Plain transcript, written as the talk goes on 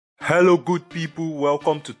Hello good people,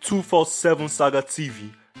 welcome to 247 Saga TV,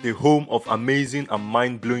 the home of amazing and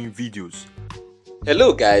mind-blowing videos.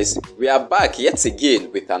 Hello guys, we are back yet again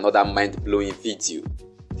with another mind-blowing video.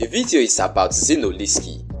 The video is about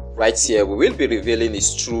Zinoleesky. Right here we will be revealing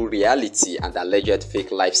his true reality and alleged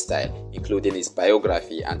fake lifestyle, including his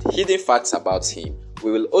biography and hidden facts about him.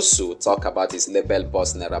 We will also talk about his label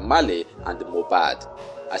boss Naira Marley and Mohbad.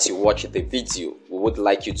 As you watch the video, we would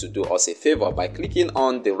like you to do us a favor by clicking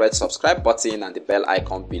on the red subscribe button and the bell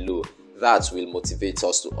icon below. That will motivate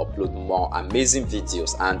us to upload more amazing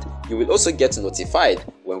videos, and you will also get notified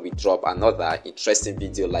when we drop another interesting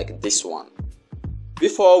video like this one.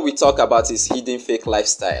 Before we talk about his hidden fake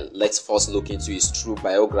lifestyle, let's first look into his true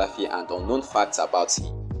biography and unknown facts about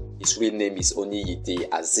him. His real name is Oniyide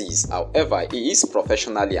Azeez, however, he is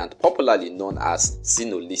professionally and popularly known as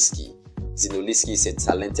Zinoleesky. Zinoleesky is a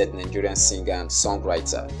talented Nigerian singer and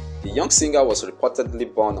songwriter. The young singer was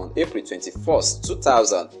reportedly born on April 21,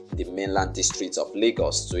 2000 in the mainland district of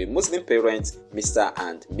Lagos to a Muslim parent, Mr.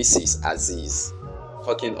 and Mrs. Azeez.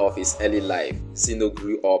 Talking of his early life, Zino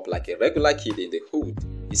grew up like a regular kid in the hood.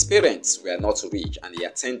 His parents were not rich and he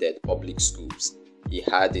attended public schools. He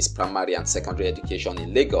had his primary and secondary education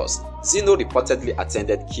in Lagos. Zino reportedly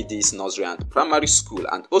attended Kiddies Nursery and Primary School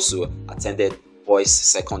and also attended Boys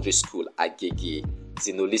Secondary School Agege.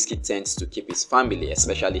 Zinoleesky tends to keep his family,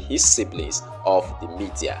 especially his siblings, off the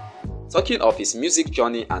media. Talking of his music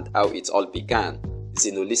journey and how it all began,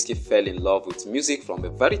 Zinoleesky fell in love with music from a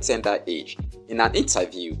very tender age. In an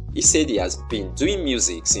interview, he said he has been doing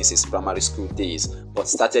music since his primary school days, but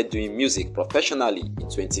started doing music professionally in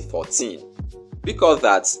 2014. Because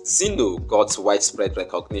that, Zino got widespread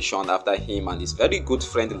recognition after him and his very good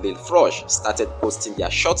friend Lil Frosh started posting their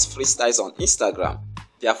short freestyles on Instagram.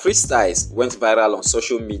 Their freestyles went viral on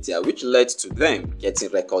social media, which led to them getting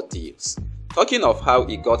record deals. Talking of how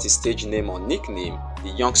he got his stage name or nickname, the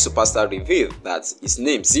young superstar revealed that his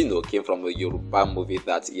name Zino came from a Yoruba movie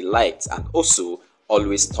that he liked and also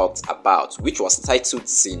always talked about, which was titled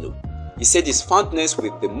Zino. He said his fondness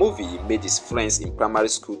with the movie made his friends in primary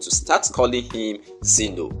school to start calling him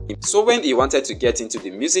Zino. So when he wanted to get into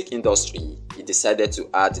the music industry, he decided to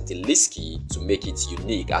add the Leesky to make it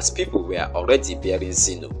unique, as people were already bearing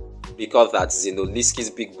Zino. Because that,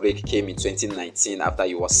 Zinoleesky's big break came in 2019 after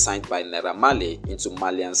he was signed by Naira Marley into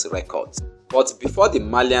Marlians Records. But before the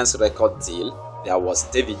Marlians record deal, there was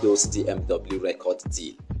Davido's DMW record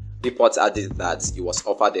deal. Reports added that he was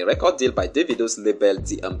offered a record deal by Davido's label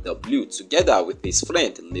DMW together with his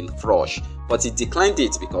friend Lil Frosh, but he declined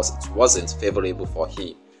it because it wasn't favorable for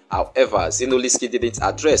him. However, Zinoleesky didn't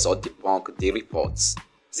address or debunk the reports.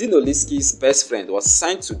 Zinoleesky's best friend was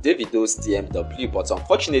signed to Davido's DMW, but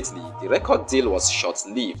unfortunately, the record deal was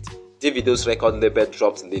short-lived. Davido's record label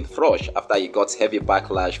dropped Lil Frosh after he got heavy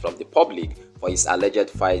backlash from the public for his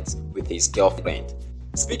alleged fight with his girlfriend.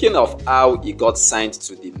 Speaking of how he got signed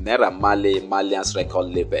to the Naira Marley Marlians record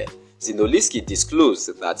label, Zinoleesky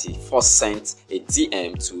disclosed that he first sent a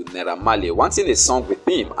DM to Naira Marley wanting a song with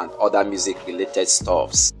him and other music-related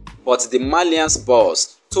stuffs. But the Marlians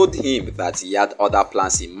boss told him that he had other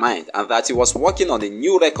plans in mind and that he was working on a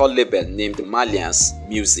new record label named Marlians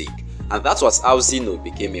Music, and that was how Zino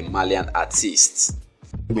became a Marlian artist.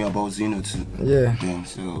 Me about Zino too. Yeah. Then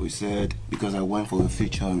so we said, because I went for a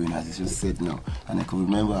featuring, as I just said now, and I could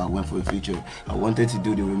remember I went for a feature. I wanted to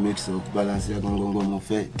do the remix of Balenciaga Gongo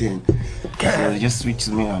Mofe. Then so he just switched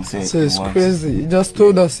to me and said, so it's crazy. He just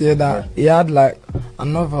told us here that he had like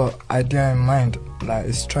another idea in mind, like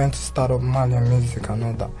he's trying to start up Marlian music and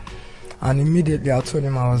all that. And immediately I told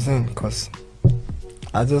him I was in, because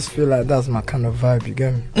I just feel like that's my kind of vibe, you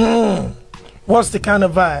get me? What's the kind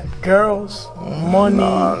of vibe? Girls? Money?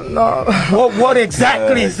 No. What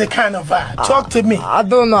exactly is the kind of vibe? Talk to me. I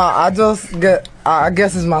don't know. I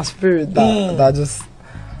guess it's my spirit that just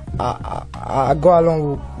I go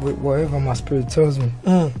along with whatever my spirit tells me.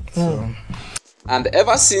 So. And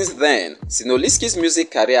ever since then, Zinoleesky's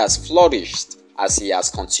music career has flourished as he has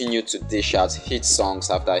continued to dish out hit songs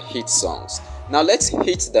after hit songs. Now let's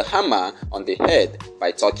hit the hammer on the head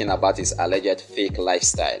by talking about his alleged fake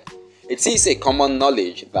lifestyle. It is a common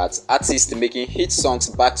knowledge that artists making hit songs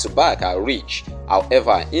back-to-back are rich.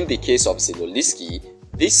 However, in the case of Zinoleesky,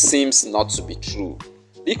 this seems not to be true.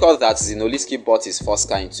 Because that, Zinoleesky bought his first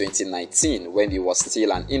car in 2019 when he was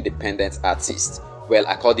still an independent artist. Well,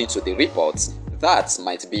 according to the reports, that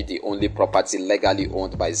might be the only property legally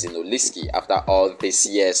owned by Zinoleesky after all these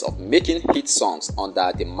years of making hit songs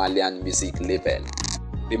under the Marlian music label.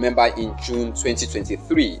 Remember, in June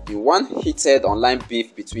 2023, in one heated online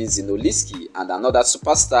beef between Zinoleesky and another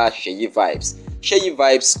superstar, Sheyi Vibes, Sheyi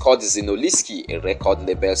Vibes called Zinoleesky a record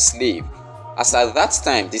label slave, as at that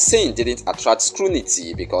time the saying didn't attract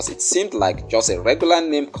scrutiny because it seemed like just a regular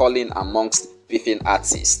name calling amongst beefing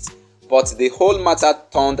artists. But the whole matter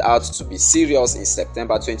turned out to be serious in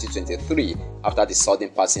September 2023 after the sudden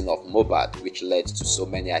passing of Mohbad, which led to so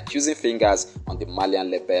many accusing fingers on the Marlian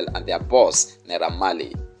label and their boss, Naira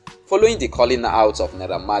Marley. Following the calling out of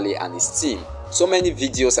Naira Marley and his team, so many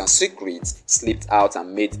videos and secrets slipped out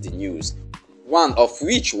and made the news, one of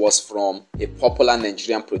which was from a popular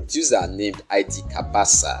Nigerian producer named ID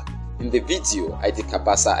Kabasa. In the video, ID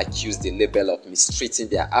Kabasa accused the label of mistreating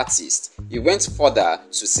their artists. He went further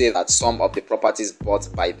to say that some of the properties bought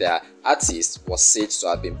by their artists was said to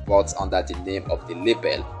have been bought under the name of the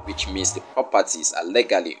label, which means the properties are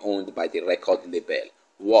legally owned by the record label.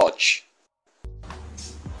 Watch.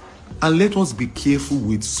 And let us be careful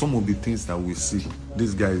with some of the things that we see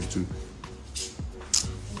these guys do.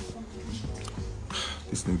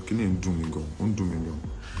 This thing can't do me go, won't do me go.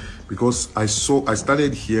 Because I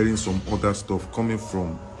started hearing some other stuff coming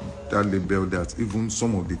from that label, that even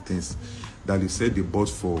some of the things that they said they bought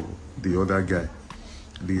for the other guy,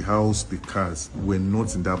 the house, the cars, were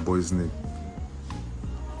not in that boy's name.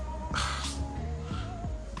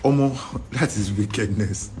 Omo, that is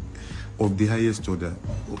wickedness of the highest order.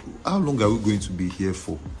 How long are we going to be here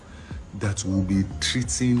for that we'll be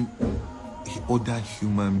treating other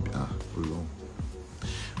human being?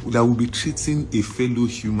 That will be treating a fellow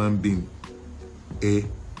human being, that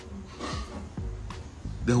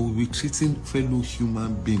will be treating fellow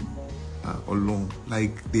human being alone,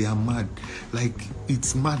 like they are mad, like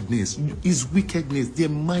it's madness, it's wickedness. Their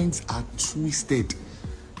minds are twisted.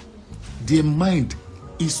 Their mind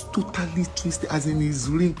is totally twisted, as in is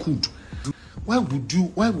wrinkled.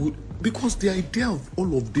 Because the idea of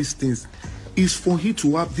all of these things is for him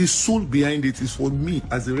to have the soul behind it, is for me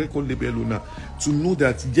as a record label owner to know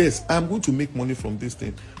that yes, I'm going to make money from this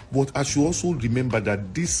thing, but I should also remember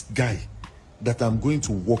that this guy that I'm going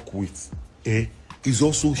to work with is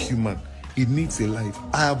also human. He needs a life.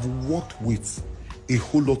 I have worked with a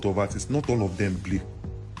whole lot of artists, not all of them bleed.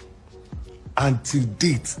 And till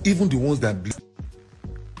date, even the ones that bleed.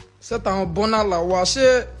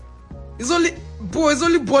 It's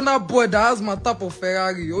only Bonner boy that has my type of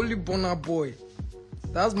Ferrari. Only Bonner boy.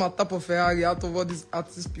 That's my type of Ferrari out of all these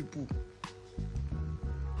artist people.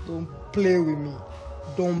 Don't play with me.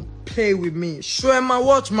 Don't play with me. Show him my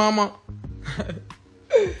watch, mama.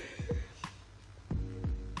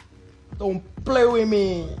 Don't play with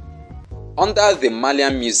me. Under the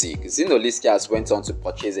Marlian music, Zinoleesky has went on to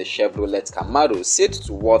purchase a Chevrolet Camaro said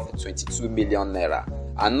to worth 22 million naira.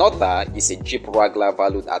 Another is a Jeep Wrangler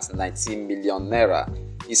valued at 19 million naira.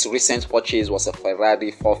 His recent purchase was a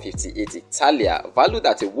Ferrari 458 Italia valued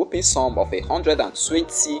at a whopping sum of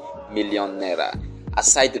 120 million naira.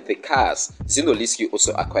 Aside the cars, Zinoleesky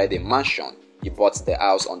also acquired a mansion. He bought the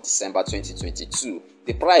house on December 2022.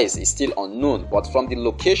 The price is still unknown, but from the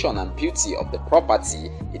location and beauty of the property,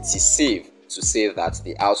 it is safe to say that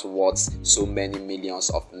the house worth so many millions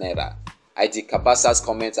of naira. ID Kabasa's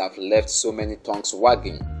comments have left so many tongues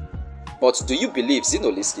wagging. But do you believe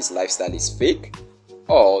Zinoleesky's lifestyle is fake?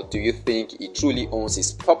 Or do you think he truly owns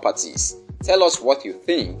his properties? Tell us what you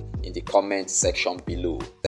think in the comment section below.